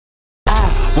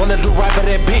wanna do right by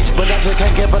that bitch, but I just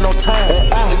can't give her no time.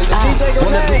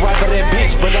 Wanna do right by that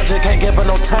bitch, but I just can't give her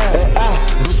no time.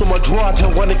 Do so much draw, I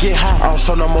just wanna get high. I don't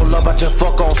show no more love, I just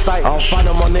fuck on sight. I don't find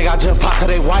no more nigga, I just pop to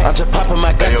they white. I just poppin'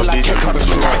 my gun till I can't cut the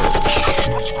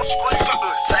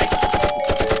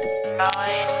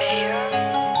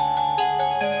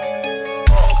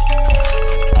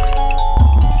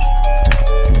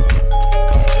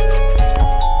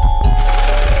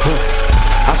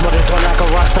I smoke that joint like a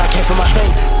rockstar, came from my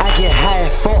face. I get high,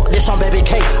 fuck this on baby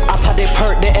K. I pop that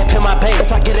perk, that app in my bank.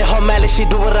 If I get it home, Mally, she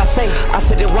do what I say. I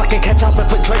said they walk and catch up and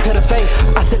put Drake to the face.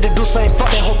 I said they do something, fuck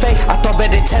that whole face. I thought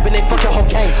back they tapping, they fuck your whole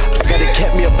game. I gotta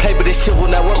kept me a play, but this shit will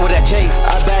not work with that J.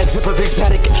 I buy a zip of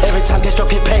exotic every time this stroke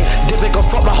get paid. Dip it gon'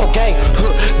 fuck my whole game.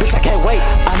 Bitch, I can't wait.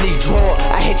 I need draw.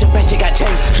 I hate your bank, you got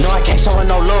change. No, I can't show her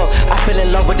no love. I fell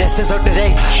in love with that scissor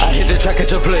today. I hit the track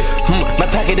at your play. My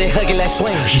packet they hugging like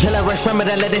swing. Jill I rush from it,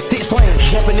 I let it stick swing.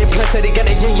 Jumping in place, say they got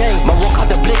that yin yang. My walk out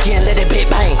the blicky and let it big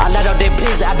bang. I let out that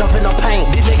busy, I don't feel no pain.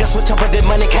 These niggas switch up, but that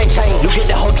money can't change. You get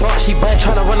that whole drunk, she bust.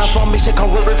 Tryna run up on me, shit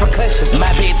come with repercussions. My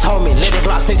bitch told me, let it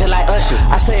block stage like Usher.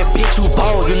 I said, bitch, you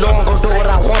bold, you know I'm gon' do what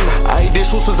I wanna. I ain't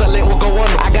this shoes since I let what go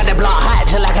under. I got that block hot,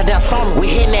 just like a damn summer. We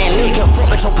hitting that lick and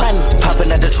fuck with your partner.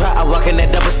 Popping at the trap, I walkin'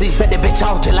 that double C. Fed that bitch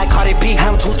off just like Cardi B.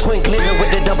 I'm two twin glizzy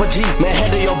with the double G. Man,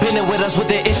 handle your business with us, with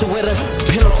the issue with us.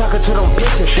 Pillow talking to them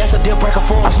bitches, that's a deal breaker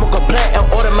for. I smoke a blunt and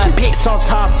order my bitch on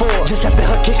time for. Just happy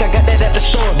her kick, I got that at the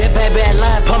store. That bad bad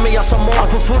line, pump me up some more. I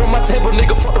put food on my table,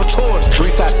 nigga, fuck them chores. 3,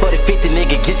 5, 40, 50,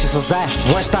 nigga, get you some Zai.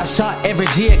 One star shot, every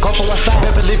G, go for 1.5.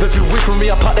 Never leave if you reach for me,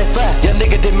 I pop that 5. Young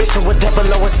nigga did mission with double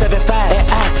O and 7.5. And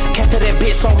I kept to that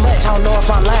bitch so much, I don't know if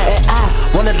I'm lying. And I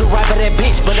wanna do right by that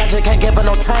bitch, but I just can't give her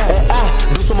no time. And I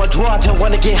do so much draw, I just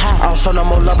wanna get high. I don't show no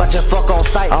more love, I just fuck on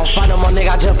sight. I don't find no more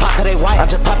nigga, I just pop to they white. I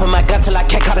just poppin' my gun till I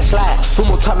can't cut a slide.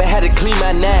 Sumo taught me how to clean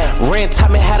my nine. Ran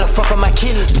taught me how to fuck on my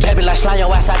kidney. Baby like slide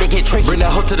your ass out, they get tricky. Bring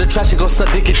that hoe to the trash, she gon'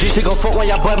 suck dick and dick. She gon' fuck when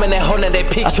y'all boy, man, that hoe and that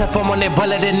pick. I transform on that boy,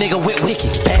 let that nigga with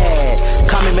wicked. Bad,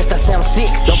 call me Mr. Sam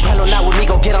 6. Don't plan not with me,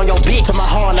 go get on your bitch. To my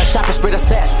horn, the shop and spray the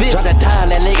sass fit. Drop that time,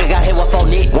 that nigga got hit with 4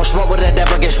 nick. Won't smoke with that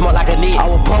devil, get smoked like a need. I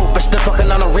was broke, but still fucking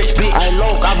on a rich bitch. I ain't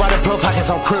low, I ride a blow pockets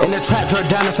on crib. In the trap, drug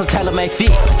down in some tailor-made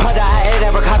feet. Part of I ain't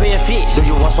ever copy and fit. Do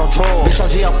you want some troll? Bitch, I'm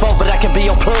GM4, but I can be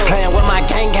your plug. Playing with my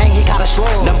gang, he got a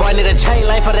slug. That boy need a chain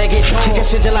lane for that get done. Kicking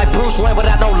shit just like Bruce Wayne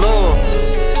without no love.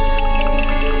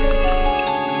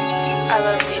 I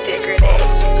love you.